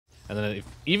And then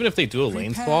even if they do a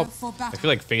lane swap, I feel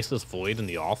like Faceless Void in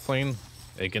the off lane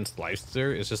against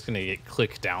Lifesteer is just going to get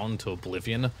clicked down to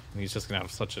oblivion, and he's just going to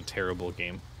have such a terrible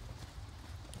game.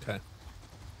 Okay.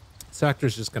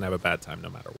 Sector's just going to have a bad time no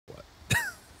matter what.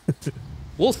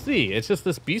 We'll see. It's just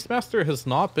this Beastmaster has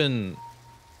not been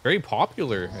very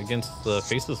popular against the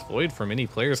Faceless Void for many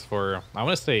players for, I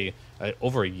want to say,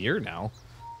 over a year now.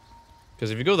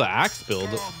 Because if you go the Axe build,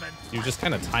 you just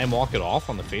kind of time walk it off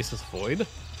on the Faceless Void,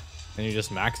 and you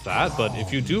just max that. But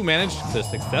if you do manage to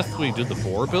successfully do the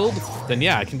Boar build, then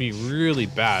yeah, it can be really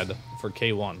bad for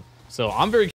K1. So I'm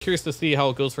very curious to see how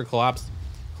it goes for Collapse.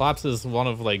 Collapse is one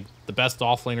of like the best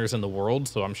offlaners in the world,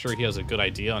 so I'm sure he has a good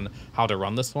idea on how to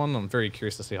run this one. I'm very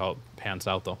curious to see how it pans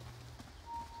out though.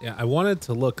 Yeah, I wanted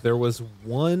to look. There was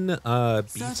one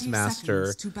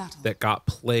Beastmaster that got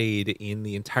played in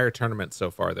the entire tournament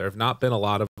so far. There have not been a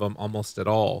lot of them, almost at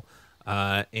all.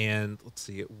 And let's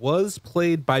see, it was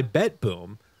played by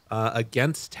BetBoom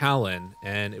against Talon,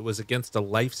 and it was against a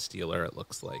Lifestealer, it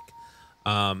looks like.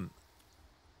 And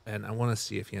I want to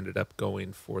see if he ended up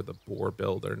going for the Boar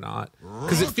build or not.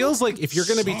 Because it feels like if you're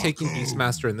going to be taking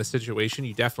Beastmaster in this situation,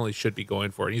 you definitely should be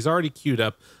going for it. He's already queued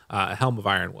up a Helm of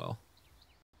Iron Will.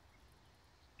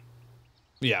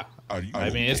 Yeah, I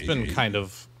mean, it's been kind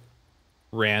of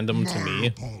random to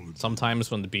me. Sometimes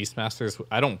when the Beastmasters,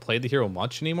 I don't play the hero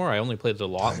much anymore. I only played it a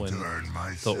lot when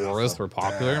the auras were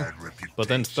popular. But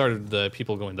then started the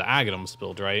people going the Aghanims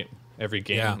build, right? Every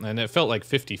game. Yeah. And it felt like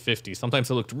 50-50.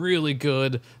 Sometimes it looked really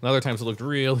good, and other times it looked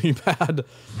really bad.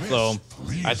 So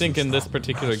I think in this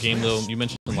particular game, though, you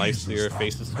mentioned Lifesteer,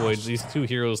 Faceless Void, these two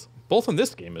heroes, both in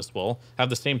this game as well,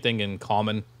 have the same thing in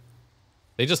common.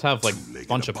 They just have like a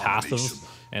bunch of passives,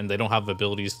 and they don't have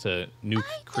abilities to nuke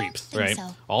creeps, right?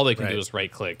 So. All they can do is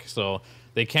right click. So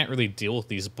they can't really deal with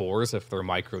these boars if they're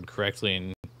microed correctly.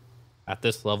 And at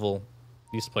this level,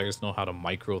 these players know how to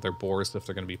micro their boars if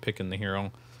they're going to be picking the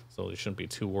hero. So they shouldn't be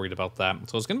too worried about that.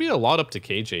 So it's going to be a lot up to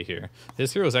KJ here.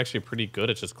 His hero is actually pretty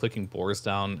good at just clicking boars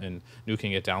down and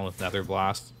nuking it down with Nether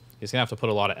Blast. He's going to have to put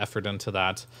a lot of effort into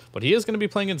that. But he is going to be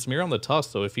playing against Mira on the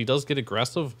Tusk, so if he does get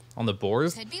aggressive on the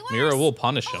boars, Mira will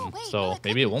punish him. So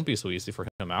maybe it won't be so easy for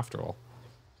him after all.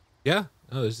 Yeah,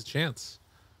 oh, there's a chance.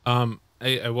 I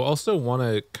will also want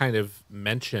to kind of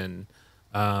mention,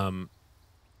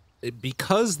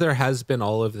 because there has been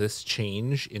all of this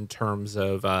change in terms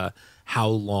of how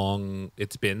long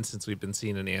it's been since we've been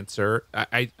seeing an answer.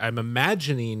 I'm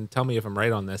imagining, tell me if I'm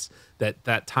right on this,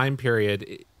 that time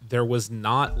period, there was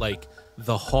not like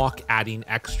the Hawk adding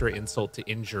extra insult to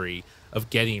injury of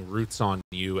getting roots on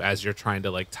you as you're trying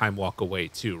to like time walk away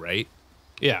too, right?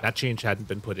 Yeah. That change hadn't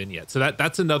been put in yet. So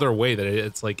that's another way that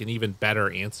it's like an even better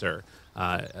answer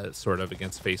sort of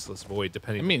against Faceless Void,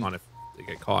 depending on if they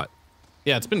get caught.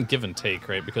 Yeah, it's been give and take,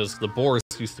 right? Because the boars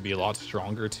used to be a lot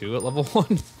stronger too at level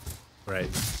 1. Right.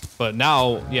 But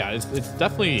now, yeah, it's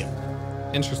definitely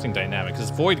interesting dynamic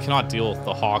because Void cannot deal with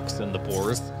the Hawks and the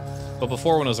boars. But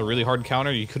before, when it was a really hard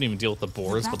counter, you couldn't even deal with the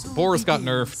boars. But the boars got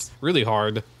nerfed really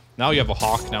hard. Now you have a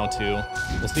Hawk now too.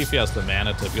 We'll see if he has the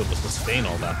mana to be able to sustain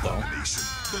all that though.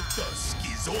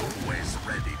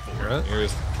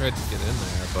 Here's tried to get in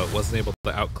there, but wasn't able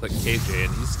to outclick KJ,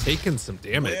 and he's taken some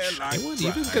damage. He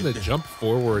wasn't even gonna jump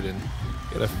forward and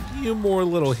get a few more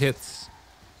little hits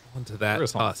onto that.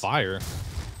 It's on fire.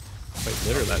 Quite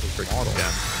literally, that's freaking awesome.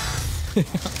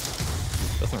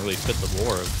 Doesn't really fit the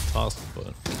lore of Tusk,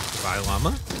 but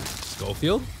Llama,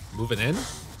 Schofield moving in,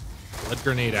 blood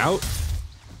grenade out.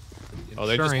 Oh,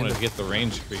 they just wanted to get the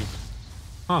range creep.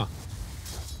 Huh.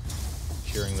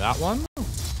 Curing that one.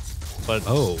 But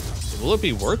will it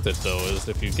be worth it though? Is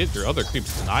if you get your other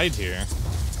creeps denied here,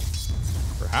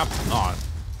 perhaps not.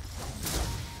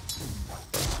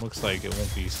 But looks like it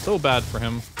won't be so bad for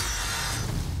him.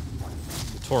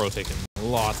 Toro taking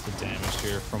lots of damage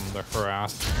here from the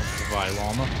harass of the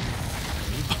Llama.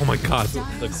 Oh my god.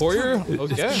 The courier?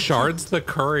 Okay. Shards the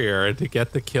courier to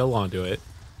get the kill onto it.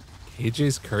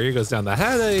 KJ's courier goes down. That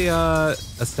had a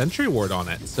sentry ward on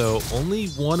it, so only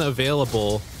one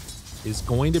available is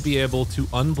going to be able to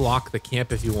unblock the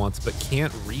camp if he wants, but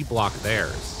can't reblock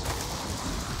theirs.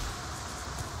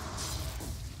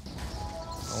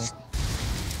 Well,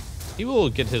 he will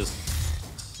get his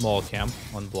small camp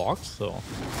unblocked, so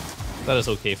that is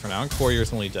okay for now.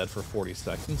 Courier's only dead for 40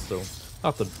 seconds, so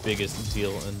not the biggest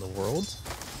deal in the world.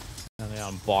 And they're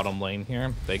on bottom lane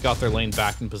here. They got their lane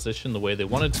back in position the way they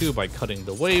wanted to by cutting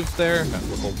the wave there at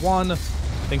level 1. I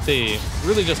think they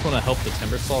really just want to help the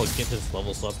Timbersaw get his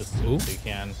levels up as soon as they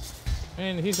can.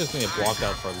 And he's just going to get blocked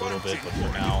out for a little bit, but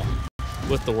for now,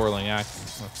 with the Whirling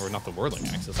Axe, or not the Whirling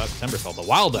Axe, that's Timbersaw, the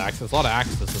Wild Axe. There's a lot of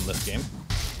axes in this game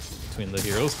between the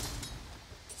heroes.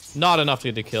 not enough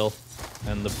to get a kill.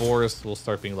 And the boars will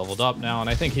start being leveled up now. And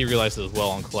I think he realizes as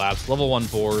well on collapse. Level 1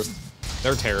 boars,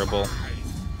 they're terrible.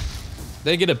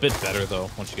 They get a bit better though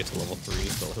once you get to level 3.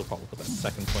 So he'll probably put that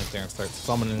second point there and start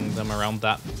summoning them around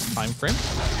that time frame.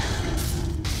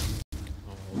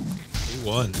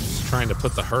 K1 just trying to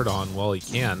put the hurt on while he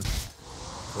can.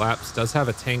 Collapse does have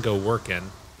a tango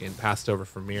working. Getting passed over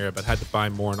for Mira, but had to buy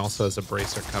more and also has a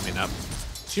bracer coming up.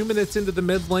 2 minutes into the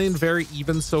mid lane, very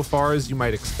even so far as you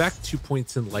might expect. 2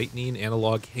 points in lightning,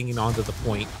 Analog hanging on to the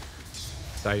point.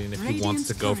 Deciding if he wants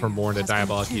to go for more into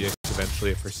Diabolic Edict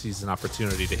eventually if he sees an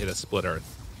opportunity to hit a split earth.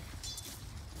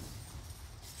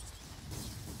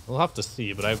 We'll have to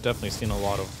see, but I've definitely seen a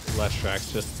lot of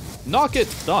Leshraks just not get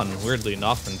stunned, weirdly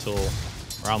enough, until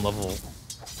around level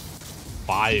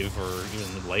 5 or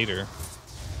even later.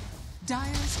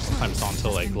 Sometimes not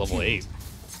until like level 8.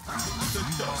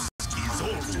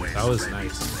 That was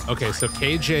nice. Okay, so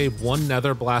KJ, 1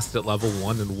 Nether Blast at level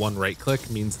 1 and 1 right click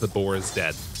means the boar is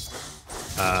dead.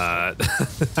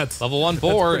 That's level 1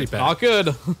 boar, not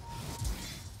good.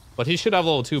 But he should have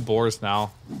level 2 boars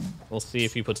now. We'll see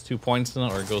if he puts 2 points in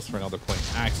it or goes for another point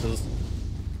in axes.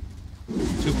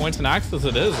 2 points in axes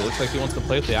it is. It looks like he wants to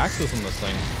play with the axes in this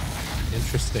thing.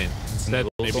 Interesting. Instead,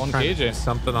 maybe on KJ.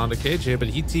 Something onto KJ, but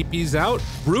he TP's out.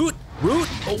 Root! Oh,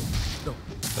 no.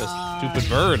 That stupid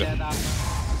bird.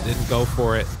 Didn't go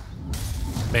for it.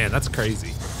 Man, that's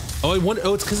crazy. Oh,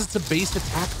 it's because it's a base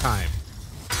attack time.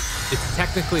 It's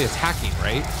technically attacking,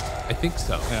 right? I think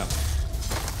so. Yeah.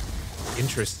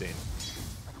 Interesting.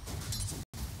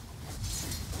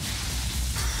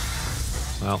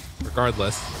 Well,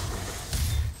 regardless,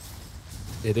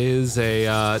 it is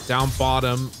a down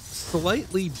bottom,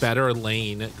 slightly better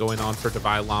lane going on for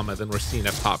Divine Llama than we're seeing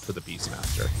up top for the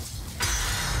Beastmaster.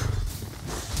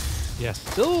 Yeah,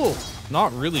 still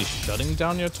not really shutting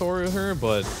down Yatoru here,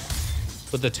 but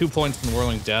with the 2 points in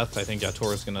Whirling Death, I think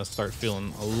Yatoru is going to start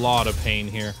feeling a lot of pain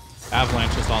here.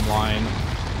 Avalanche is online.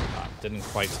 Didn't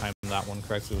quite time that one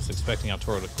correctly. Was expecting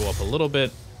Yatoru to go up a little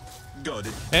bit. Got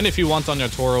it. And if he wants on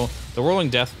Yatoru, the Whirling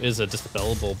Death is a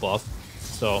dispellable buff.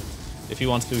 So if he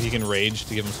wants to, he can rage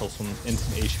to give himself some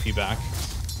instant HP back.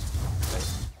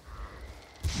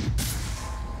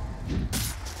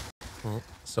 Well,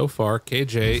 so far,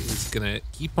 KJ is going to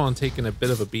keep on taking a bit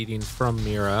of a beating from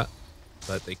Mira,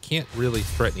 but they can't really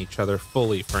threaten each other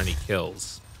fully for any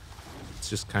kills. It's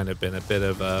just kind of been a bit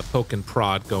of a poke and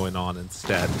prod going on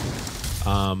instead.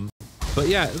 But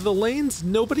yeah, the lanes,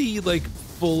 nobody like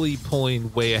fully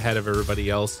pulling way ahead of everybody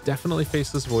else. Definitely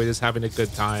Faceless Void is having a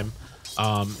good time.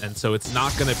 And so it's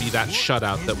not going to be that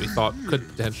shutout that we thought could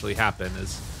potentially happen,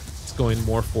 as it's going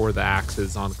more for the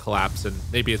axes on Collapse, and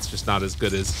maybe it's just not as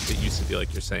good as it used to be,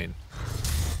 like you're saying.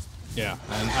 Yeah,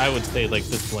 and I would say like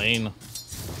this lane,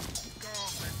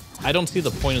 I don't see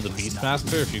the point of the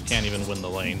Beastmaster if you can't even win the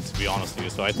lane, to be honest with you.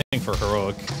 So I think for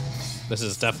Heroic, this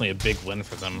is definitely a big win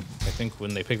for them. I think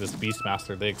when they picked this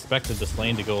Beastmaster, they expected this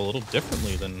lane to go a little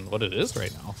differently than what it is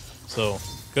right now. So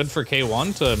good for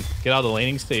K1 to get out of the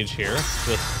laning stage here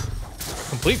with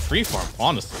complete free farm,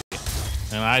 honestly.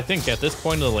 And I think at this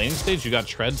point of the laning stage, you got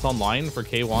treads online for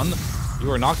K1.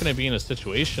 You are not going to be in a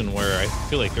situation where I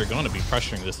feel like you're going to be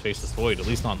pressuring this Faceless Void, at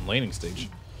least not in the laning stage.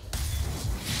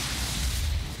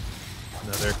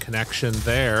 Another connection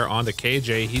there onto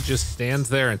KJ. He just stands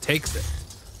there and takes it.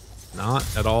 Not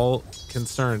at all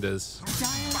concerned as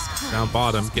down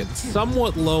bottom, getting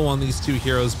somewhat low on these two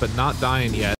heroes, but not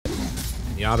dying yet.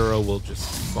 And Yatoro will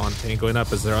just keep on tangoing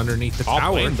up as they're underneath the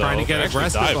tower, trying to get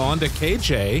aggressive onto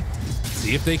KJ.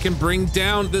 See if they can bring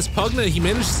down this Pugna. He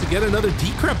manages to get another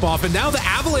decrep off, and now the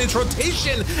avalanche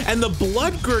rotation and the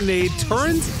blood grenade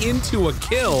turns into a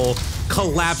kill.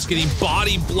 Collapse getting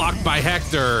body blocked by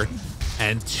Hector,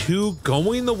 and 2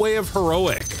 going the way of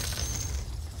Heroic.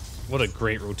 What a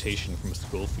great rotation from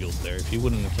Schofield there. If he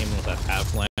wouldn't have came in with that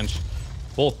avalanche,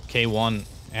 both K1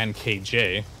 and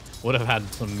KJ would have had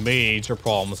some major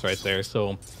problems right there.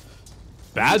 So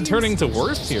bad turning to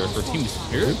worse here for Team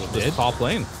Spirit with this top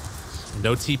lane.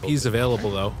 No TPs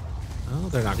available though. Oh,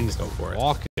 they're not going to go for it.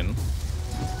 Walking.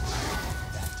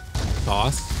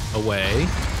 Toss away.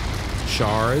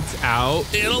 Shards out.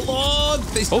 Analog.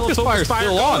 They still Focus Fire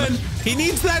still on. He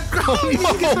needs that. He needs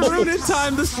to get the root in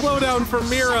time. The slowdown for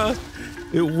Mira.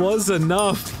 It was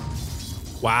enough.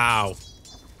 Wow.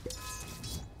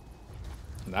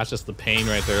 And that's just the pain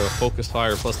right there. The Focus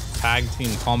Fire plus tag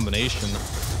team combination.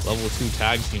 Level 2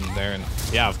 tag team there. And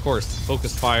yeah, of course,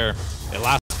 Focus Fire, it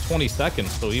lasts 20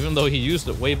 seconds. So even though he used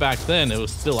it way back then, it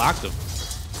was still active.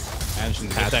 Managing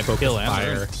to get that kill and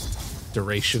fire.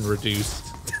 Duration reduced.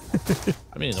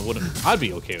 I mean, it wouldn't. I'd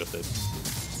be okay with it.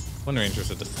 Wind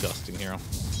Ranger's a disgusting hero.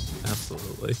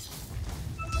 Absolutely.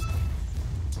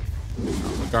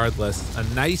 Regardless, a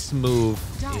nice move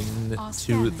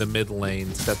into the mid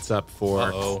lane sets up for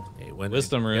a win.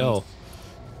 Wisdom rune.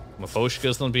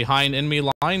 Mafoshka's behind enemy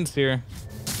lines here.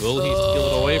 Will he steal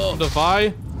it away from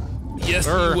Devi? Yes,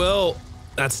 he will.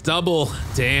 That's double.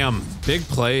 Damn. Big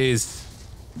plays.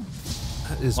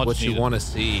 That is what you want to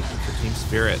see for Team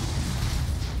Spirit.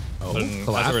 Oh,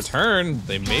 as a return,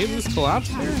 they may lose collapse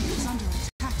here.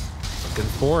 Looking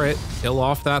for it. Kill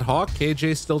off that Hawk.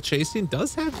 KJ still chasing.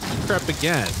 Does have T-Prep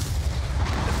again.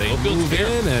 And they move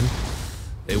in and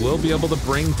they will be able to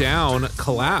bring down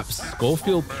Collapse.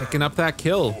 Schofield picking up that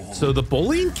kill. So the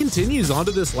bullying continues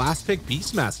onto this last pick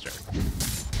Beastmaster.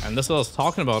 And this is what I was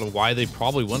talking about, why they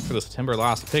probably went for this Timber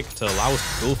last pick, to allow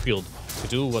Schofield to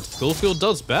do what Schofield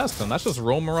does best, and that's just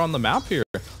roam around the map here.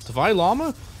 Devi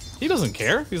Llama, he doesn't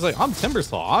care. He's like, I'm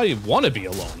Timbersaw. I want to be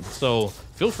alone. So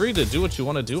feel free to do what you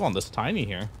want to do on this Tiny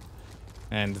here.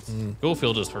 And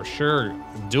Schofield is for sure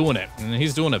doing it, and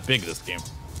he's doing it big this game.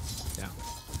 Yeah.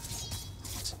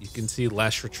 You can see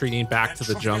Lesh retreating back to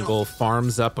the jungle,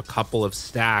 farms up a couple of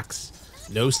stacks.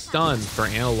 No stun for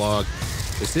Analog.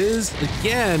 This is,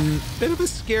 again, a bit of a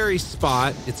scary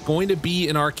spot. It's going to be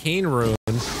an arcane rune.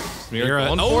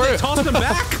 Oh, they tossed him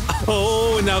back.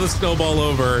 Oh, and now the snowball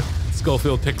over.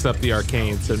 Schofield picks up the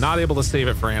arcane, so not able to save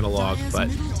it for Analog, but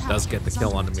does get the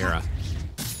kill on Mira.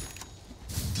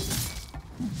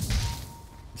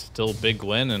 Still big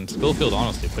win, and Schofield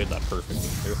honestly played that perfectly.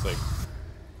 There's like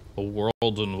a world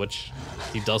in which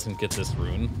he doesn't get this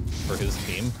rune for his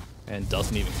team and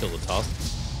doesn't even kill the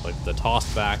toss. Like the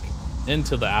toss back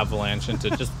into the avalanche, into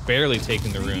just barely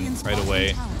taking the rune right away.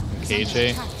 And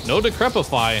KJ, no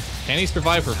Decrepify. Can he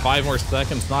survive for 5 more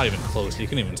seconds? Not even close. He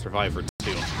can even survive for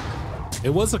 2.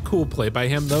 It was a cool play by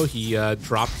him, though. He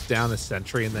dropped down a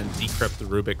sentry and then decrypted the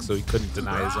Rubik so he couldn't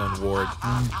deny his own ward.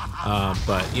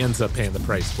 But he ends up paying the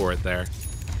price for it there.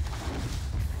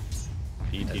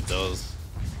 He does.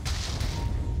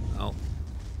 Well,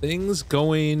 things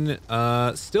going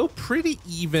still pretty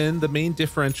even. The main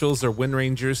differentials are Wind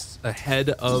Rangers ahead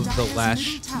of the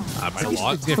Lesh by a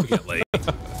lot. Significantly.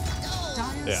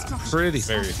 Yeah, pretty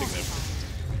very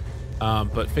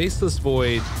significant. But Faceless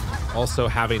Void also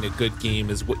having a good game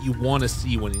is what you want to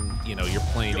see when you're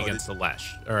playing against a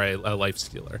Lesh or a Life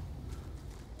Stealer.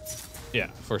 Yeah,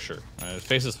 for sure.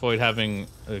 Faceless Void having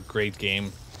a great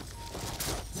game.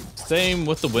 Same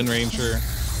with the Wind Ranger.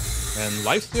 And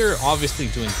Lifesteer obviously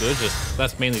doing good,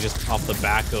 that's mainly just off the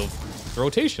back of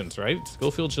rotations, right?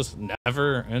 Schofield just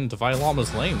never in Devi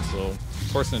Llama's lane, so of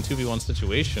course in a 2v1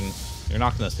 situation, you're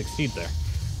not going to succeed there.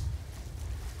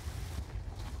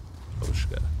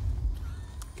 Oshka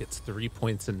gets 3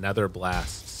 points in Nether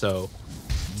Blast, so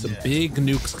some big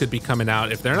nukes could be coming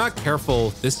out. If they're not careful,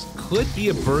 this could be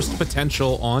a burst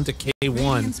potential onto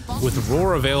K1 with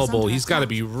Roar available. He's got to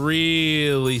be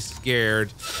really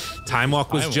scared. Time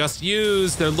Walk was just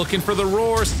used. They're looking for the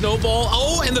Roar. Snowball.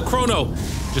 Oh, and the Chrono.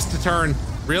 Just to turn.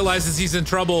 Realizes he's in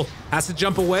trouble. Has to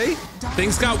jump away.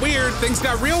 Things got weird. Things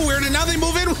got real weird. And now they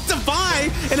move in with Devi.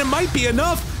 And it might be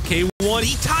enough. K1,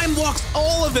 he time walks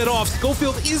all of it off.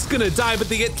 Schofield is going to die, but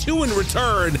they get 2 in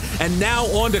return. And now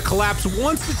on to Collapse.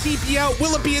 Wants the TP out.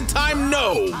 Will it be in time?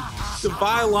 No.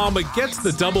 Devi Llama gets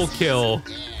the double kill.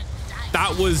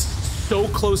 That was so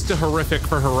close to horrific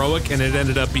for Heroic, and it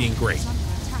ended up being great.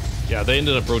 Yeah, they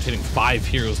ended up rotating 5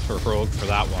 heroes for Heroic for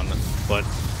that one, but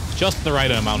just the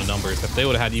right amount of numbers. If they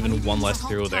would have had even 1 less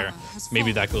hero there,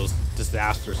 maybe that goes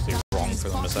disastrously wrong for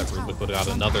them, as that Rubik would have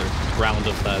got another round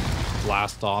of that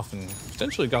blast off and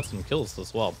potentially got some kills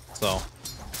as well. So,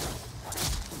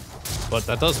 but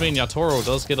that does mean Yatoro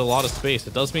does get a lot of space.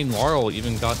 It does mean Laurel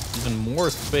even got even more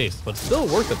space, but still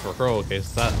worth it for Heroic.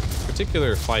 That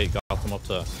particular fight got them up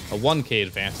to a 1k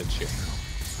advantage here.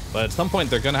 But at some point,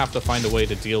 they're going to have to find a way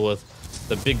to deal with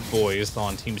the big boys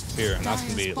on Team Spear, and that's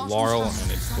going to be Laurel,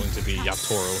 and it's going to be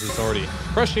Yatoro, who's already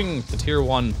pressuring the tier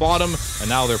 1 bottom, and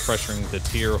now they're pressuring the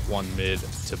tier 1 mid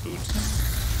to boot.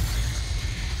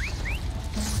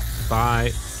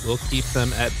 We'll keep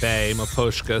them at bay.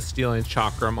 Maposhka stealing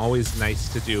Chakram, always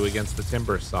nice to do against the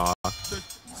Timbersaw.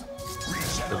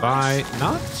 Devi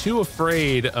not too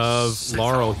afraid of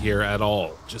Laurel here at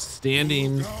all. Just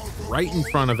standing right in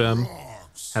front of him.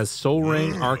 Has Soul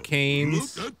Ring,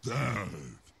 Arcanes.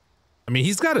 I mean,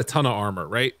 he's got a ton of armor,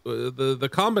 right? The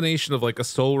combination of like a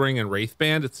Soul Ring and Wraith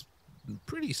Band, it's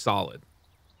pretty solid.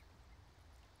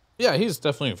 Yeah, he's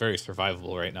definitely very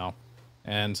survivable right now.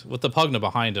 And with the Pugna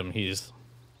behind him, he's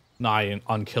nigh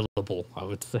unkillable, I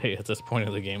would say, at this point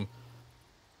of the game.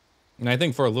 And I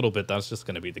think for a little bit, that's just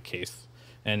going to be the case.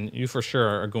 And you for sure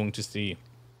are going to see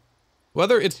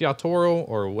Whether it's Yatoro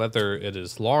or whether it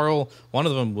is Laurel, one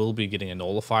of them will be getting a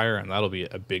nullifier, and that'll be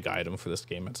a big item for this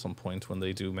game at some point when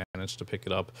they do manage to pick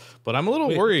it up. But I'm a little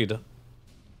worried. A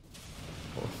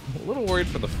little worried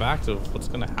for the fact of what's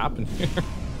going to happen here.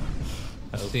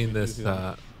 I've seen this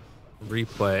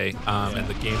replay and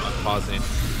the game unpausing.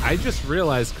 I just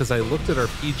realized, because I looked at our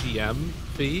PGM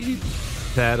feed,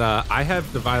 that I have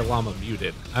Divine Llama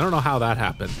muted. I don't know how that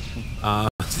happened.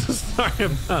 So sorry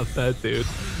about that, dude.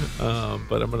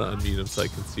 But I'm gonna unmute him so I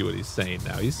can see what he's saying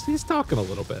now. He's talking a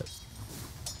little bit.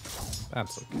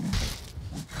 That's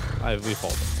okay. We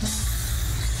followed him.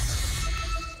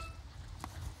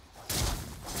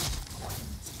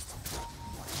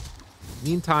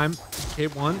 Meantime,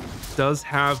 K1 does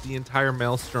have the entire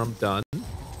Maelstrom done,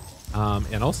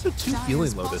 and also 2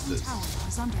 healing lotuses.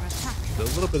 So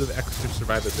a little bit of extra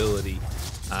survivability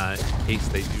in case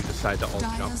they do decide to all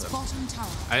jump them.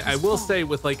 I will say,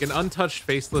 with like an untouched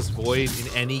Faceless Void in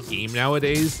any game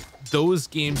nowadays, those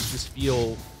games just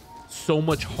feel so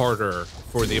much harder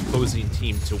for the opposing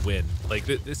team to win. Like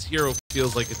this hero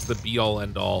feels like it's the be-all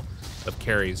end-all of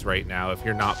carries right now if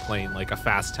you're not playing like a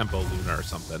fast tempo Luna or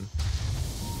something.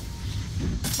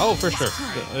 Oh, for sure.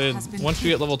 Once you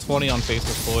get level 20 on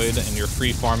Faceless Void and you're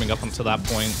free farming up until that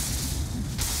point,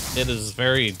 it is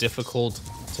very difficult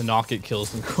to not get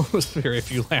kills in Chronosphere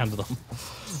if you land them.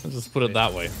 I'll just put it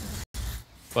that way.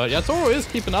 But Yatoro is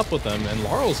keeping up with them, and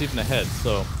Laurel's even ahead,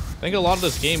 so I think a lot of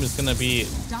this game is going to be,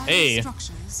 A,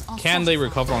 can they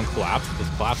recover on Collapse? Because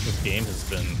Collapse this game has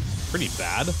been pretty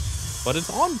bad. But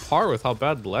it's on par with how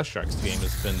bad Leshrak's game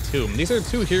has been too. And these are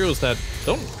 2 heroes that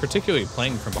don't particularly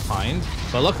playing from behind,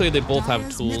 but luckily they both have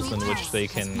tools in which they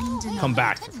can come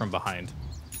back from behind.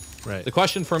 Right. The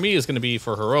question for me is going to be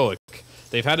for Heroic.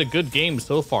 They've had a good game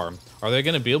so far. Are they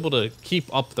going to be able to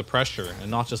keep up the pressure and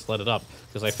not just let it up?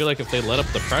 Because I feel like if they let up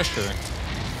the pressure,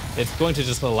 it's going to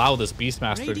just allow this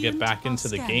Beastmaster to get back into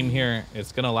the game here.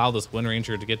 It's going to allow this Wind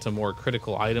Ranger to get to more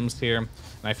critical items here. And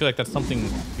I feel like that's something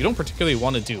you don't particularly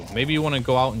want to do. Maybe you want to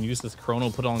go out and use this Chrono,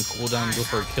 put it on cooldown, go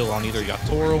for a kill on either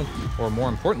Yatoro, or more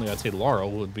importantly, I'd say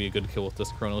Laurel would be a good kill with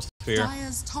this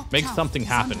Chronosphere. Make something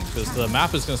happen, because the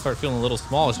map is going to start feeling a little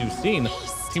small, as you've seen.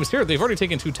 Team Spirit, they've already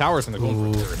taken 2 towers and they're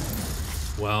going for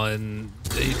 3rd. Well, and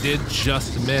they did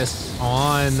just miss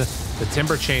on the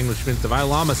Timber Chain, which means Divine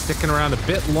Llama sticking around a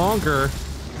bit longer.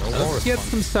 Let's get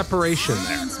some separation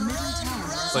there.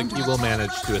 Looks like he will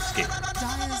manage to escape.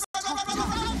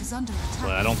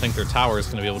 But I don't think their tower is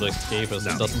going to be able to escape, as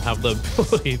it doesn't have the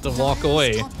ability to walk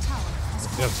away.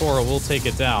 Yatoro will take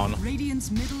it down. And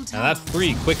that's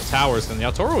 3 quick towers, and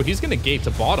Yatoro, he's going to gate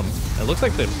to bottom. It looks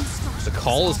like the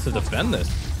call is to defend this.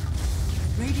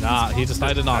 Nah, he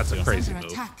decided not to. That's a crazy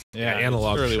move. Yeah,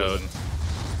 Analog really showed.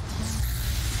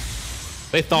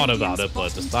 They thought about it,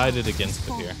 but decided against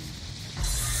it here.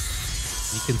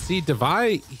 You can see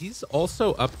Devi, he's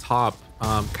also up top,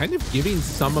 kind of giving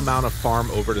some amount of farm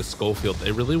over to Schofield.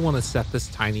 They really want to set this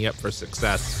Tiny up for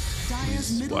success.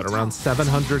 He's, what, around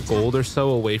 700 gold or so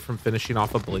away from finishing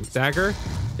off a Blink Dagger.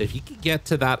 If he could get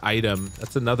to that item,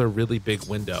 that's another really big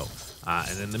window.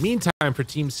 And in the meantime, for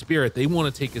Team Spirit, they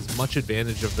want to take as much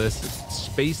advantage of this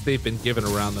space they've been given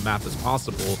around the map as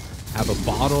possible. Have a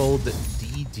bottled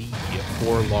DD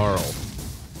for Laurel.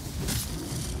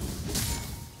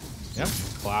 Yep,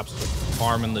 Collapse just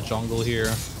farming the jungle here.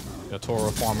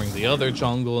 Yatoro farming the other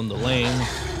jungle in the lane.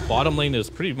 Bottom lane is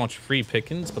pretty much free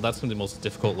pickings, but that's going to be the most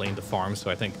difficult lane to farm,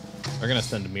 so I think they're going to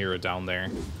send Mira down there.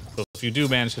 So if you do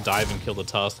manage to dive and kill the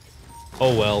Tusk,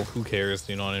 oh well, who cares,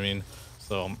 you know what I mean?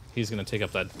 So he's going to take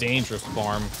up that dangerous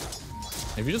farm.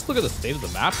 If you just look at the state of the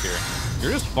map here,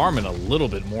 you're just farming a little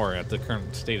bit more at the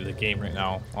current state of the game right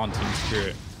now on Team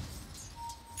Spirit.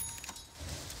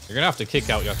 You're going to have to kick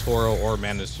out Yatoro or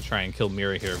manage to try and kill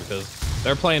Mira here, because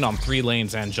they're playing on 3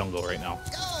 lanes and jungle right now.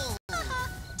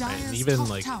 And even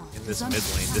like in this mid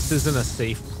lane, this isn't a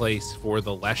safe place for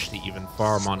the Lesh to even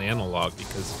farm on Analog,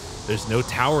 because there's no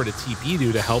tower to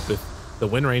TP to help if the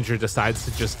Wind Ranger decides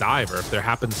to just dive, or if there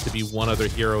happens to be one other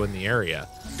hero in the area.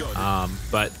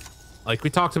 But like we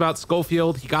talked about,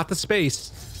 Schofield, he got the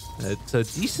space. It's a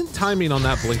decent timing on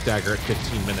that Blink Dagger at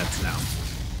 15 minutes now.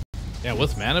 Yeah,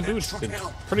 with Mana Boots, it's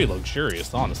pretty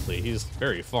luxurious, honestly. He's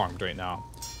very farmed right now.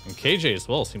 And KJ as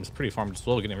well seems pretty farmed as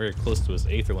well, getting very close to his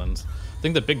Aetherlands. I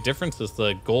think the big difference is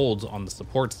the gold on the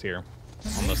supports here.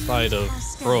 On the side of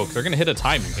Broke, they're going to hit a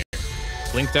timing here.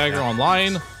 Blink Dagger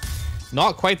online.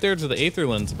 Not quite there to the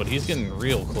Aetherlands, but he's getting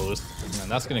real close. And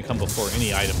that's going to come before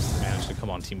any items manage to come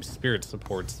on Team Spirit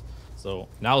supports. So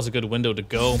now is a good window to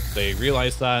go. They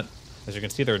realize that. As you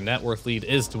can see, their net worth lead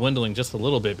is dwindling just a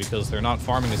little bit because they're not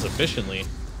farming as efficiently.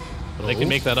 They can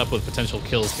make that up with potential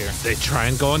kills here. They try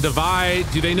and go on divide.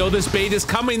 Do they know this bait is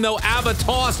coming though? Ava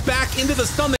toss back into the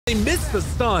stun. They miss the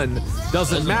stun.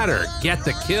 Doesn't matter. Get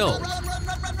the kill.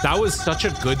 That was such a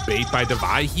good bait by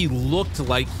Devi. He looked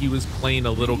like he was playing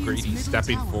a little greedy,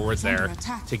 stepping forward there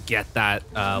to get that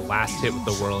last hit with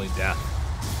the Whirling Death.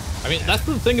 I mean, that's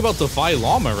the thing about Devi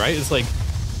Llama, right? It's like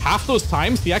half those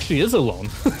times he actually is alone.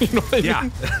 You know what I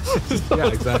mean? So yeah,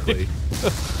 exactly.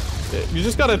 You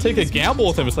just gotta take a gamble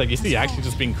with him. It's like, is he actually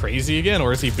just being crazy again,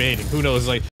 or is he baiting? Who knows?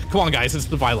 Like, come on, guys, it's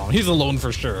Devi Llama. He's alone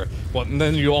for sure. Well, and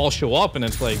then you all show up, and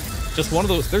it's like just one of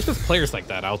those. There's just players like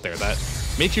that out there that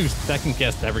make you second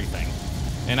guess everything.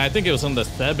 And I think it was in the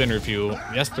Seb interview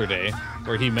yesterday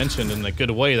where he mentioned in a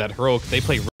good way that Heroic, they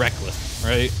play reckless,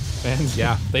 right? And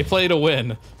yeah, they play to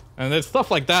win. And it's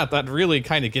stuff like that that really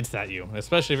kind of gets at you,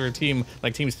 especially if you're a team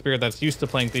like Team Spirit that's used to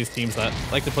playing these teams that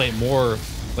like to play it more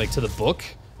like to the book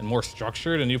and more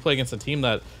structured, and you play against a team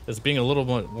that is being a little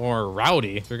bit more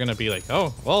rowdy. You're gonna be like,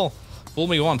 oh well, fool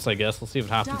me once, I guess. We'll see if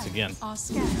it happens again.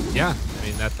 Yeah, I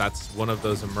mean that's one of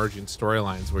those emerging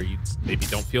storylines where you maybe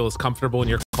don't feel as comfortable in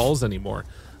your calls anymore.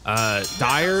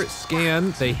 Dire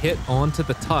scan, they hit onto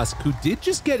the Tusk, who did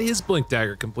just get his Blink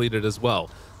Dagger completed as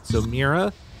well. So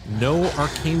Mira, no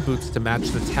arcane boots to match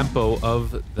the tempo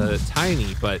of the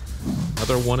Tiny, but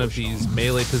another one of these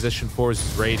melee position 4s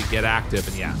is ready to get active,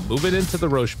 and yeah, move it into the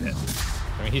Roche pit.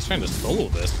 I mean, he's trying to solo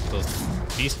this. Does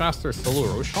Beastmaster solo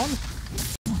Roshan?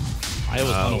 I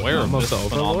was unaware of this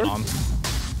phenomenon.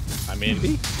 I mean,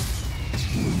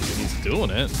 he's doing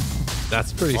it.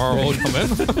 That's pretty cool. Come in.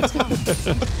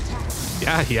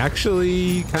 Yeah, he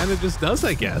actually kind of just does,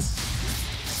 I guess.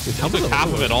 He took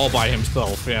half of it all by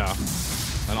himself, yeah.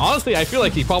 And honestly, I feel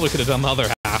like he probably could have done the other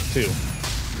half too.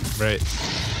 Right.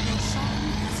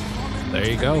 There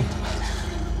you go.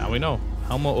 Now we know.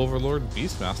 Helma Overlord,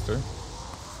 Beastmaster,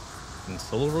 and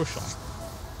solo Roshan.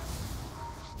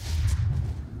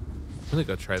 I'm gonna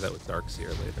go try that with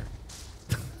Darkseer later.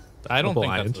 I don't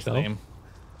think that's the same.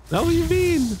 No, what do you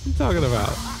mean? What are you talking about?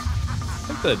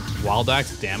 I think the Wild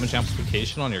Axe damage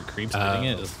amplification on your creeps hitting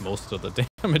it is most of the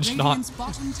damage, not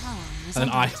an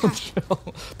Ion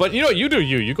Shell. But you know, you do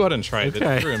you. You go ahead and try it.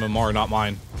 Okay. It's your MMR, not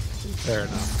mine. Fair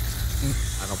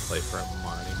enough. I don't play for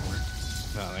MMR anymore.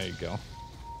 Oh, there you go.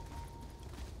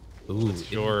 Ooh,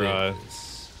 it's your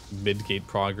mid-gate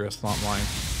progress, not mine.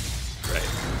 Right.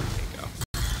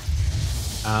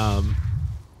 There you go.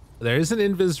 There is an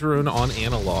Invis rune on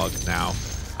Analog now.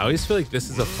 I always feel like this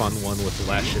is a fun one with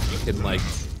Lesh if you can like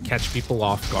catch people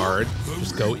off guard.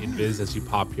 Just go Invis as you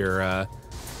pop your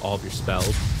all of your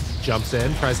spells. Jumps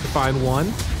in, tries to find one.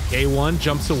 K1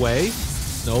 jumps away.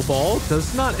 Snowball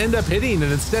does not end up hitting,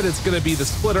 and instead it's going to be the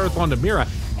Split Earth onto Mira.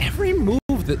 Every move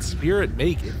that Spirit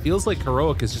make, it feels like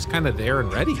Heroic is just kind of there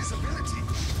and ready.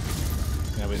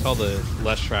 Yeah, we call the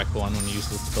Lesh track one when you use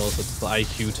the spells. It's the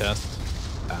IQ test.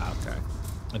 Ah, okay.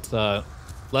 It's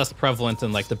less prevalent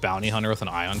than like the Bounty Hunter with an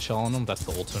Ion Shell on them. That's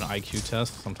the ultimate IQ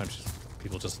test. Sometimes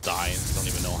people just die and don't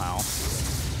even know how.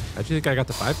 How'd you think I got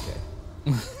the 5K?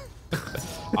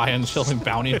 Ion Shelling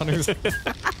Bounty Hunters.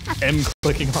 M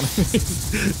clicking on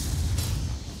enemies.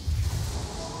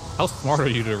 How smart are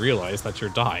you to realize that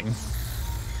you're dying?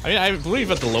 I mean, I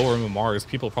believe at the lower MMRs,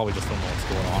 people probably just don't know what's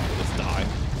going on. They just die.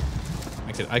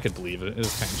 I could believe it. It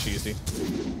is kind of cheesy.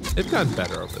 They've gotten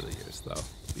better over the years, though,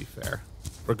 to be fair.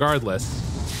 Regardless,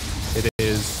 it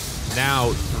is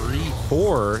now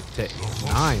 3-4 to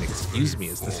 9, excuse me,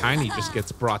 as the Tiny just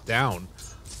gets brought down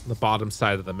on the bottom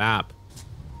side of the map.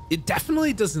 It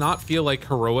definitely does not feel like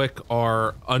Heroic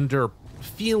are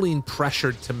feeling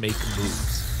pressured to make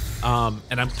moves.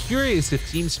 And I'm curious if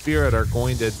Team Spirit are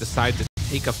going to decide to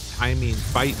take a timing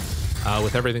fight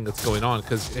with everything that's going on,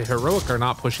 because Heroic are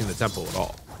not pushing the tempo at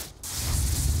all.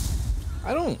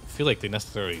 I don't feel like they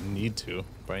necessarily need to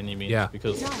by any means,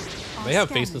 because they have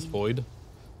Faceless Void,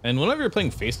 and whenever you're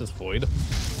playing Faceless Void,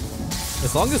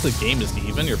 as long as the game is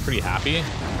even, you're pretty happy.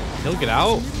 He'll get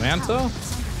out, Manta,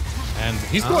 and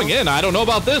he's going in. I don't know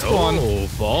about this one. Oh,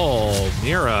 ball,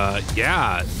 Mira,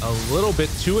 yeah, a little bit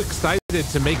too excited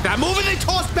to make that move, and they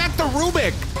toss back the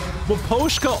Rubik.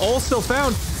 Maposhka also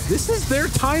found this is their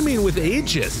timing with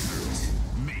Aegis.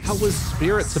 How was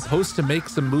Spirit supposed to make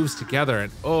some moves together?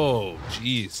 And oh,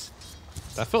 geez.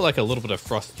 That felt like a little bit of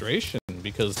frustration,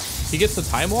 because he gets the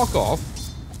time walk off,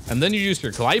 and then you use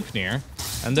your Gleipnir,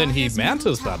 and then he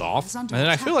mantas that off, and then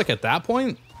I feel like at that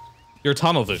point, you're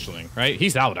tunnel visioning, right?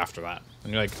 He's out after that.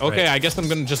 And you're like, okay, I guess I'm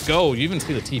going to just go. You even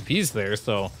see the TPs there,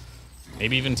 so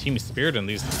maybe even Team Spirit and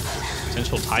these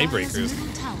potential tiebreakers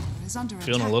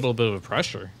feeling a little bit of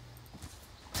pressure.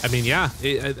 I mean, yeah,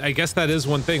 I guess that is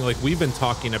one thing. Like, we've been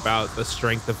talking about the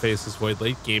strength of Faceless Void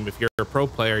late game. If you're a pro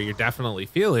player, you're definitely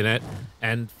feeling it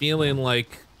and feeling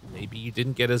like maybe you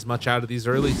didn't get as much out of these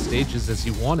early stages as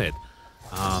you wanted.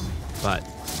 But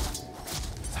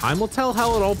time will tell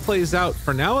how it all plays out.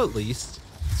 For now, at least,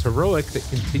 it's Heroic that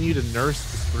continue to nurse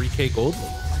this 3K gold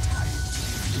lead.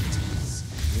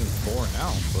 Even 4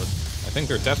 now, but I think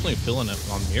they're definitely feeling it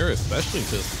on Mirror, especially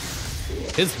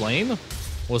because his lane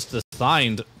was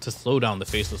designed to slow down the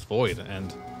Faceless Void,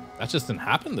 and that just didn't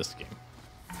happen this game.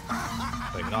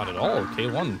 Like, not at all.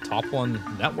 K1, top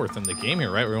 1 net worth in the game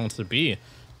here, right where he wants to be.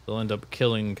 They'll end up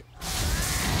killing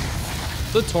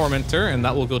the Tormentor, and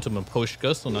that will go to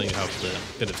Miposhka, so now you have the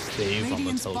bit of save on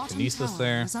the telekinesis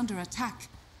there,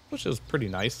 which is pretty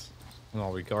nice in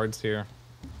all regards here.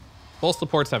 Both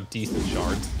supports have decent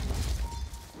shards.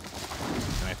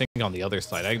 And I think on the other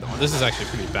side, this is actually a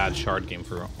pretty bad shard game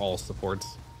for all supports.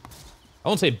 I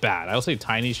won't say bad. I will say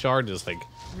tiny shard is like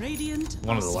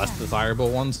one of the less desirable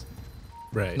ones.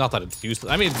 Right. Not that it's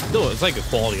useless. I mean, still, it's like a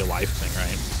quality of life thing,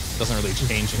 right? It doesn't really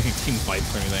change any team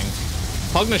fights or anything.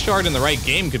 Pugna shard in the right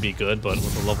game could be good, but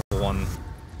with a level 1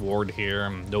 ward here,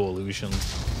 no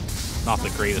illusions, not the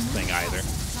greatest thing either.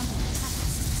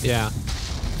 Yeah.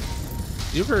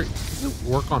 You ever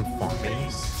work on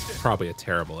farming? Probably a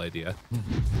terrible idea.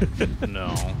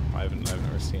 No, I've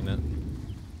never seen it.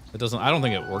 It doesn't. I don't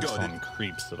think it works on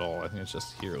creeps at all. I think it's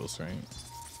just heroes, right?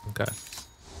 Okay.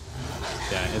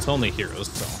 Yeah, it's only heroes,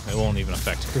 so it won't even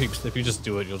affect creeps. If you just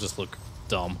do it, you'll just look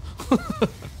dumb.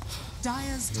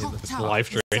 It's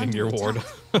life draining your ward.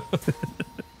 All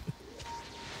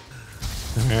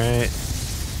right.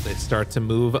 They start to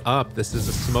move up. This is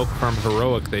a smoke from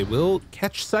Heroic. They will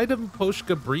catch sight of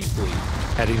Miposhka briefly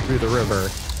heading through the river.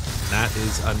 And that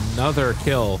is another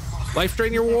kill. Life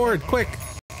drain your ward, quick.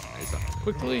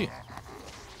 Quickly.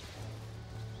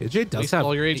 AJ does have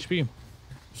all your HP.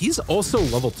 He's also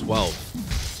level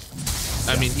 12.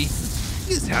 I mean,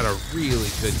 he's had a really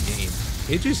good game.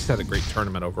 AJ's had a great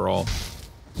tournament overall.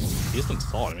 He's been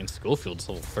solid. I mean, Schofield's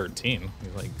level 13.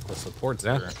 He's like, the supports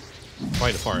are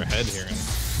quite far ahead here. And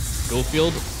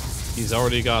Schofield, he's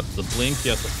already got the blink. He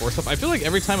has the force up. I feel like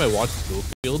every time I watch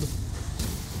Schofield,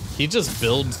 he just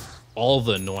builds all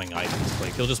the annoying items.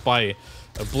 Like, he'll just buy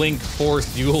a blink,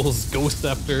 force, duels, ghost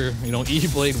scepter, you know,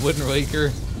 E-blade,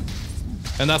 Windraker.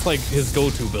 And that's like his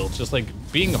go-to build. Just like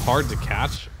being hard to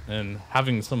catch and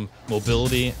having some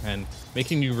mobility and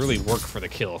making you really work for the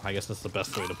kill. I guess that's the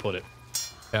best way to put it.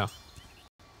 Yeah.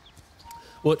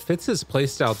 Well, it fits his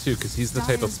playstyle too, because he's the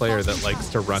type of player that likes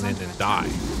to run in and die.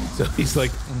 So he's like,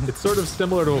 it's sort of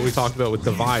similar to what we talked about with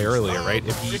Devi earlier, right?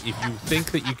 If you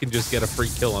think that you can just get a free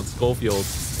kill on Schofield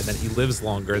and then he lives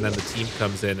longer and then the team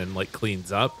comes in and like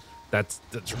cleans up, that's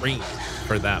the dream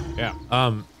for them. Yeah.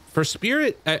 For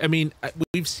Spirit, I mean,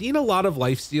 we've seen a lot of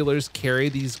lifestealers carry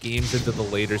these games into the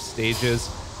later stages.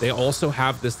 They also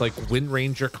have this like Wind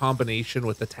Ranger combination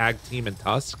with the tag team and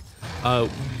Tusk.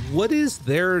 What is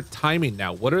their timing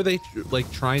now? What are they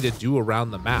like trying to do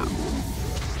around the map?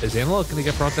 Is Analog going to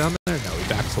get brought down there? No, he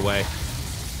backs away.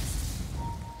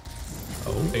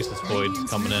 Oh, Faceless Void's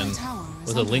coming in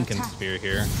with a Lincoln Spear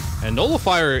here. And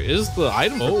Nullifier is the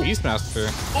item for Beastmaster.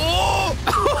 Oh!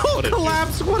 What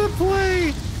collapse! What a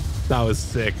play! That was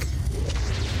sick.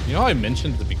 You know how I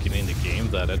mentioned at the beginning of the game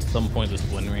that at some point this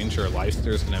Wind Ranger or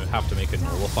Lifesteer is going to have to make a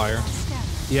Nullifier?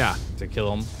 Yeah. To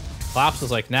kill him. Collapse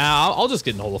is like, nah, I'll just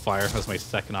get Nullifier as my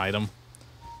second item.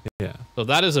 Yeah. So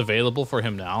that is available for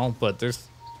him now, but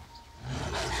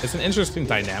it's an interesting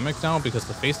dynamic now because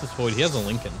the Faceless Void, he has the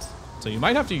Lincolns. So you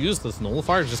might have to use this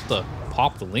Nullifier just to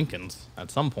pop the Lincolns at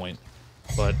some point.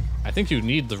 But I think you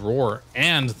need the Roar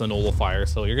and the Nullifier,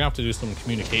 so you're going to have to do some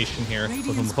communication here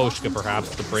with Miposhka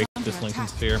perhaps to break this Lincoln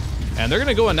Sphere. And they're going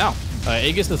to go in now.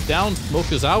 Aegis is down,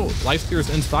 Smoke is out, Lifesteer is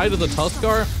inside of the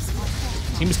Tuskar.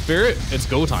 Team Spirit, it's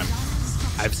go time.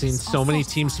 I've seen so many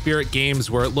Team Spirit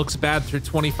games where it looks bad through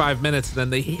 25 minutes, and then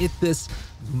they hit this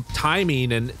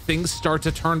timing and things start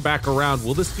to turn back around.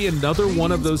 Will this be another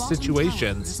one of those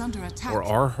situations, or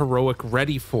are Heroic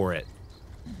ready for it?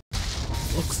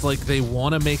 Looks like they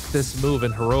want to make this move,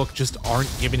 and Heroic just aren't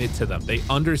giving it to them. They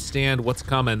understand what's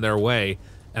coming their way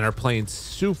and are playing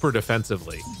super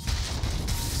defensively.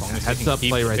 Heads up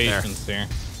play right there.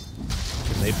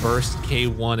 Can they burst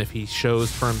K1 if he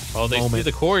shows from they see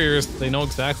the couriers. They know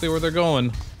exactly where they're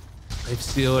going.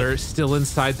 Lifestealer still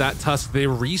inside that Tusk. They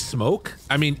re-smoke.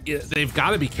 I mean, they've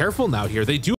got to be careful now here.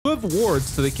 They do have wards,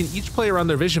 so they can each play around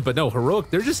their vision, but no, Heroic,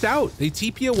 they're just out. They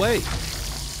TP away.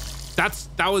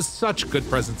 That was such good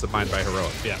presence of mind by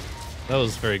Heroic. Yeah, that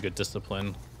was very good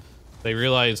discipline. They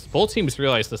realized, both teams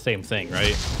realized the same thing,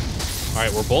 right? All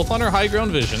right, we're both on our high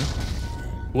ground vision.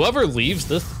 Whoever leaves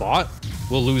this spot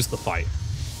will lose the fight.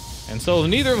 And so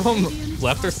neither of them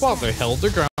left their spot. They held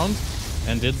their ground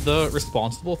and did the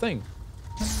responsible thing.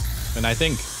 And I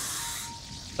think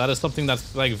that is something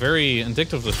that's like very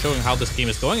indicative of showing how this game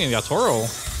is going. And Yatoro,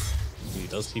 he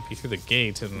does TP through the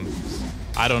gate, and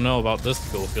I don't know about this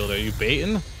Schofield. Are you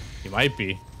baiting? You might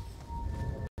be.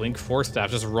 Blink 4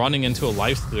 staff just running into a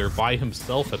lifestealer by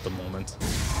himself at the moment.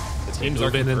 The teams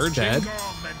are converging.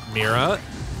 Mira,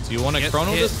 do you want to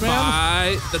chrono this man?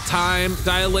 By the time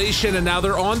dilation, and now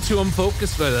they're onto him.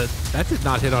 Focus, but that did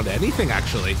not hit onto anything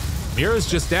actually. Mira's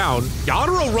just down.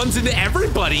 Yatoro runs into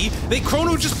everybody. They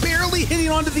chrono just barely hitting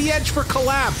onto the edge for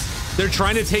collapse. They're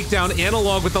trying to take down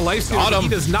Analog with the lifesteal, but he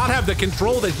does not have the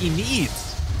control that he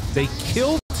needs. They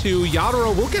kill 2.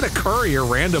 Yatoro will get a courier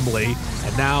randomly.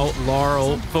 And now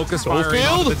Laurel focus firing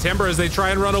on the Timber as they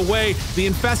try and run away. The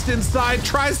Infest inside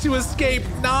tries to escape.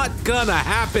 Not gonna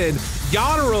happen.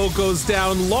 Yatoro goes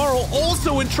down. Laurel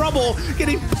also in trouble,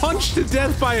 getting punched to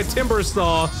death by a Timber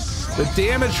Saw. The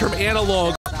damage from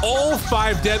Analog, all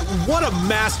 5 dead. What a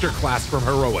masterclass from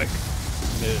Heroic.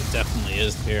 It definitely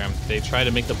is here. They try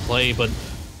to make the play, but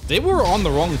they were on the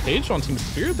wrong page on Team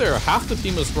Spirit there. Half the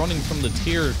team was running from the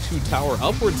tier 2 tower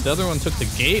upwards. The other one took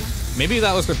the gate. Maybe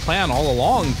that was their plan all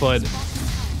along, but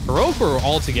Heroic were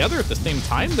all together at the same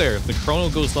time there. The chrono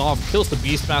goes off, kills the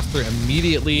Beastmaster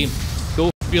immediately.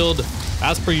 Schofield,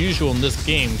 as per usual in this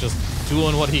game, just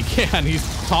doing what he can. He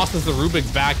tosses the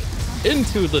Rubik back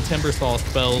into the Timbersaw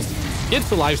spells, gets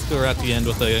the lifestealer at the end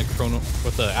with the chrono,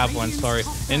 with the avalanche, sorry,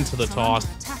 into the toss.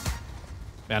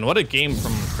 Man, what a game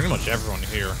from pretty much everyone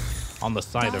here on the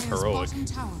side of Heroic.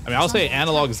 I mean, I'll say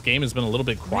Analog's game has been a little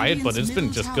bit quiet, but it's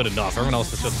been just good enough. Everyone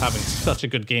else is just having such a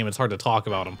good game. It's hard to talk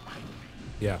about them.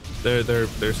 Yeah, they're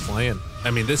slaying.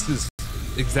 I mean, this is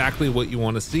exactly what you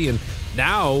want to see. And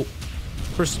now,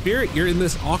 for Spirit, you're in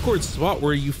this awkward spot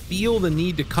where you feel the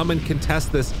need to come and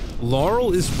contest this.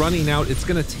 Laurel is running out. It's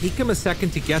going to take him a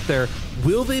second to get there.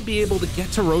 Will they be able to get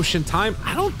to Roche in time?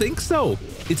 I don't think so.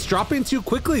 It's dropping too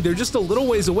quickly. They're just a little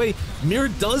ways away. Mira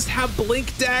does have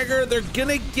Blink Dagger. They're going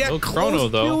to get close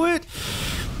to it.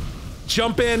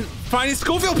 Jump in, finding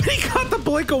Schofield, but he got the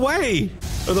Blink away.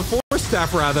 Or the Force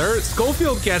Staff, rather.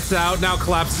 Schofield gets out, now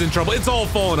collapses in trouble. It's all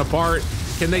falling apart.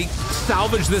 Can they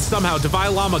salvage this somehow?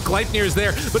 Divine Llama, Gleipnir is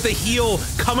there, but the heal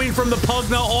coming from the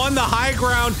Pugna on the high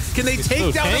ground. Can they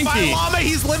take down Divine Llama?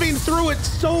 He's living through it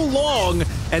so long.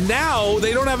 And now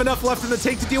they don't have enough left in the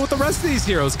tank to deal with the rest of these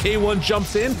heroes. K1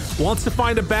 jumps in, wants to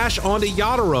find a bash onto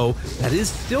Yatoro. That is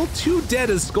still 2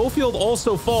 dead as Schofield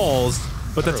also falls.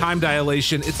 But the time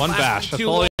dilation, it's one bash. That's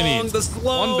all he needs. The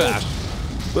slow. One bash.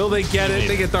 Will they get it?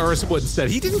 They get the Earth Split instead.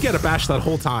 He didn't get a bash that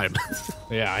whole time.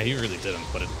 Yeah, he really didn't,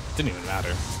 but it didn't even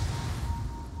matter.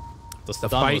 The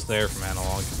stun was there from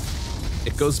Analog.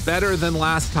 It goes better than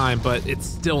last time, but it's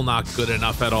still not good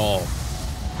enough at all.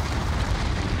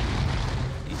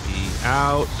 ED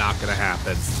out, not gonna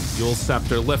happen. Yule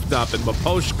Scepter lift up, and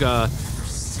Maposhka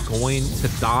going to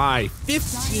die.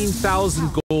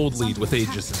 15,000 gold lead with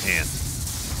Aegis in hand.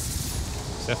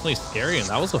 Definitely scary, and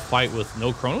that was a fight with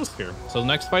no Chronosphere. So the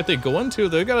next fight they go into,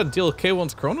 they gotta deal with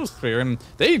K1's Chronosphere, and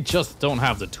they just don't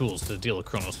have the tools to deal with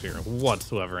Chronosphere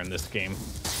whatsoever in this game.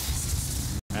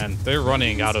 And they're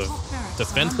running out of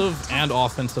defensive and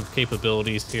offensive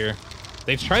capabilities here.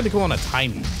 They tried to go on a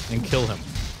Tiny and kill him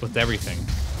with everything,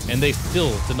 and they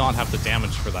still did not have the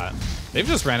damage for that. They've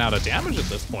just ran out of damage at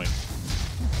this point.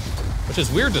 Which is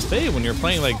weird to say when you're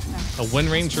playing like a Wind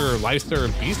Ranger, Lifestealer,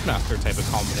 Beastmaster type of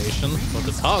combination with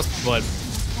the Tusk, but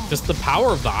just the power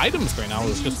of the items right now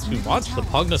is just too much. The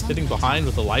Pugna sitting behind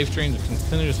with the life drain,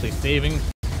 continuously saving.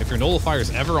 If your Nullifier is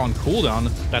ever on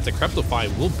cooldown, that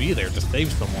Decrepify will be there to save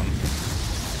someone.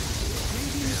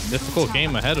 Difficult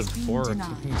game ahead for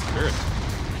Team Spirit.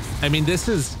 I mean, this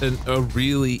is a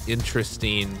really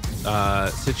interesting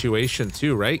situation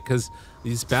too, right? Because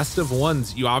these best of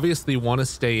ones, you obviously want to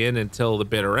stay in until the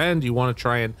bitter end. You want to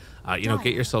try and,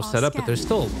 get yourself set up, but there's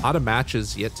still a lot of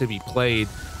matches yet to be played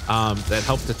that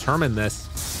help determine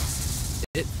this.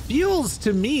 It feels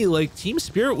to me like Team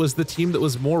Spirit was the team that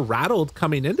was more rattled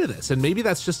coming into this. And maybe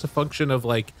that's just a function of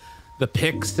like the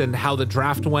picks and how the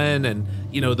draft went and,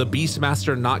 the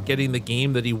Beastmaster not getting the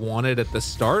game that he wanted at the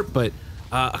start. But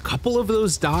a couple of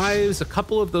those dives, a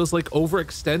couple of those like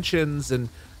overextensions and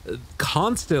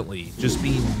constantly just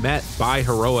being met by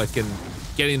Heroic and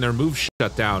getting their moves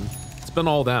shut down. It's been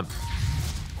all them.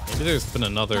 Maybe there's been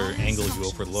another angle you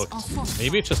overlooked.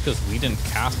 Maybe it's just because we didn't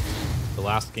cast the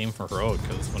last game for Heroic,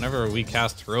 because whenever we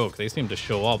cast Heroic, they seem to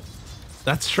show up.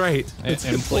 That's right. And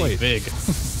play big.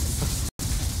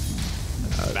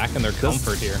 Back in their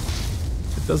comfort here.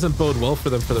 doesn't bode well for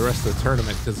them for the rest of the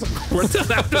tournament because we're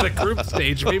done after the group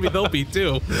stage. Maybe they'll be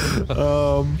too.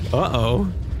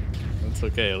 Uh-oh. That's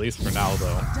okay, at least for now,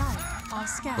 though.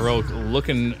 Heroic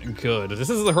looking good. This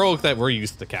is the Heroic that we're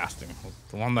used to casting.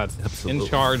 The one that's in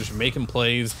charge, making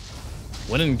plays,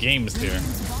 winning games here.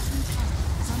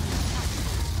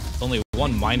 Only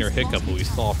one minor hiccup we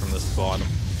saw from this squad.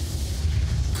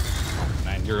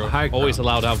 And you're always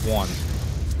allowed to have one.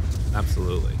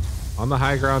 Absolutely. On the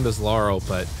high ground is Laurel,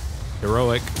 but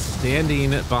Heroic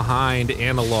standing behind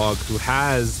Analog, who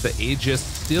has the Aegis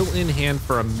still in hand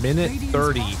for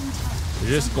 1:30. They're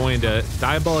just going to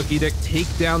Diabolic Edict, take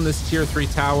down this tier 3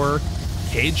 tower.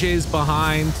 KJ's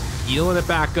behind, healing it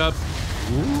back up.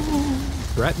 Ooh,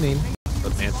 threatening,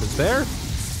 but Manta's there.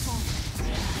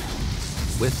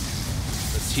 With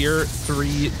the tier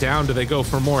 3 down, do they go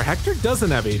for more? Hector doesn't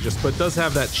have Aegis, but does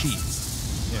have that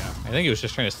cheese. Yeah, I think he was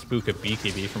just trying to spook a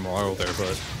BKB from Laurel there,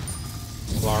 but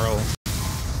Laurel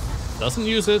doesn't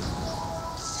use it.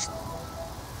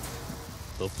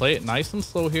 They'll play it nice and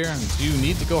slow here. And do you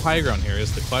need to go high ground here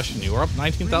is the question. You are up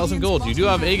 19,000 gold. You do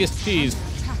have Aegis cheese.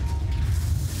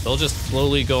 They'll just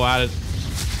slowly go at it,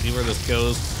 see where this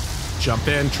goes. Jump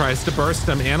in, tries to burst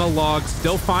them. Analog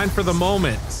still fine for the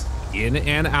moment. In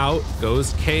and out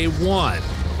goes K1.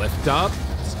 Lift up.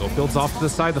 Schofield's off to the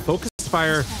side. The focus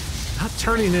fire not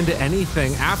turning into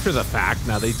anything after the fact.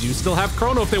 Now they do still have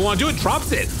Chrono if they want to do it.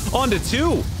 Drops it onto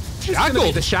 2.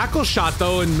 Shackle. The shackle shot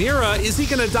though, and Mira, is he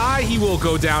gonna die? He will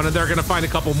go down, and they're gonna find a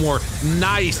couple more.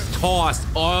 Nice toss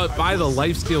by the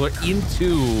Lifestealer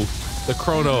into the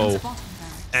Chrono.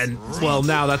 And well,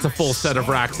 now that's a full set of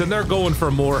racks, and they're going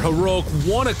for more. Heroic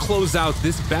want to close out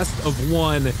this best of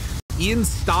 1 in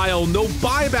style. No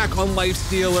buyback on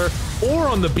Lifestealer or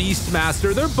on the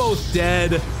Beastmaster. They're both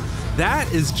dead.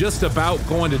 That is just about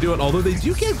going to do it, although they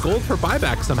do get gold for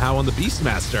buyback somehow on the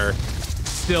Beastmaster.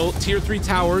 Still, tier 3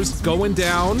 towers going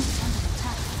down.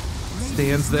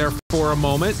 Stands there for a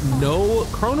moment. No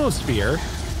Chronosphere,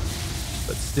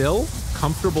 but still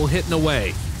comfortable hitting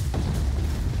away.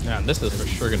 Yeah, and this is for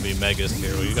sure going to be Megas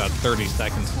here. You got 30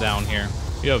 seconds down here.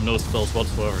 You have no spells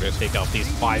whatsoever to take out these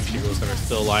 5 heroes that are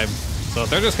still alive. So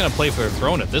they're just going to play for their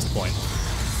throne at this point.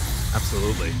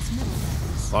 Absolutely.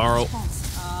 Laurel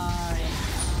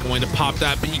going to pop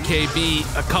that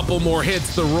BKB. A couple more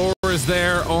hits. The roar is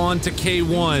there on to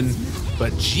K1.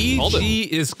 But GG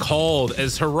is called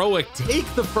as Heroic take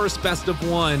the first best of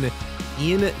 1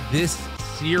 in this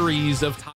series of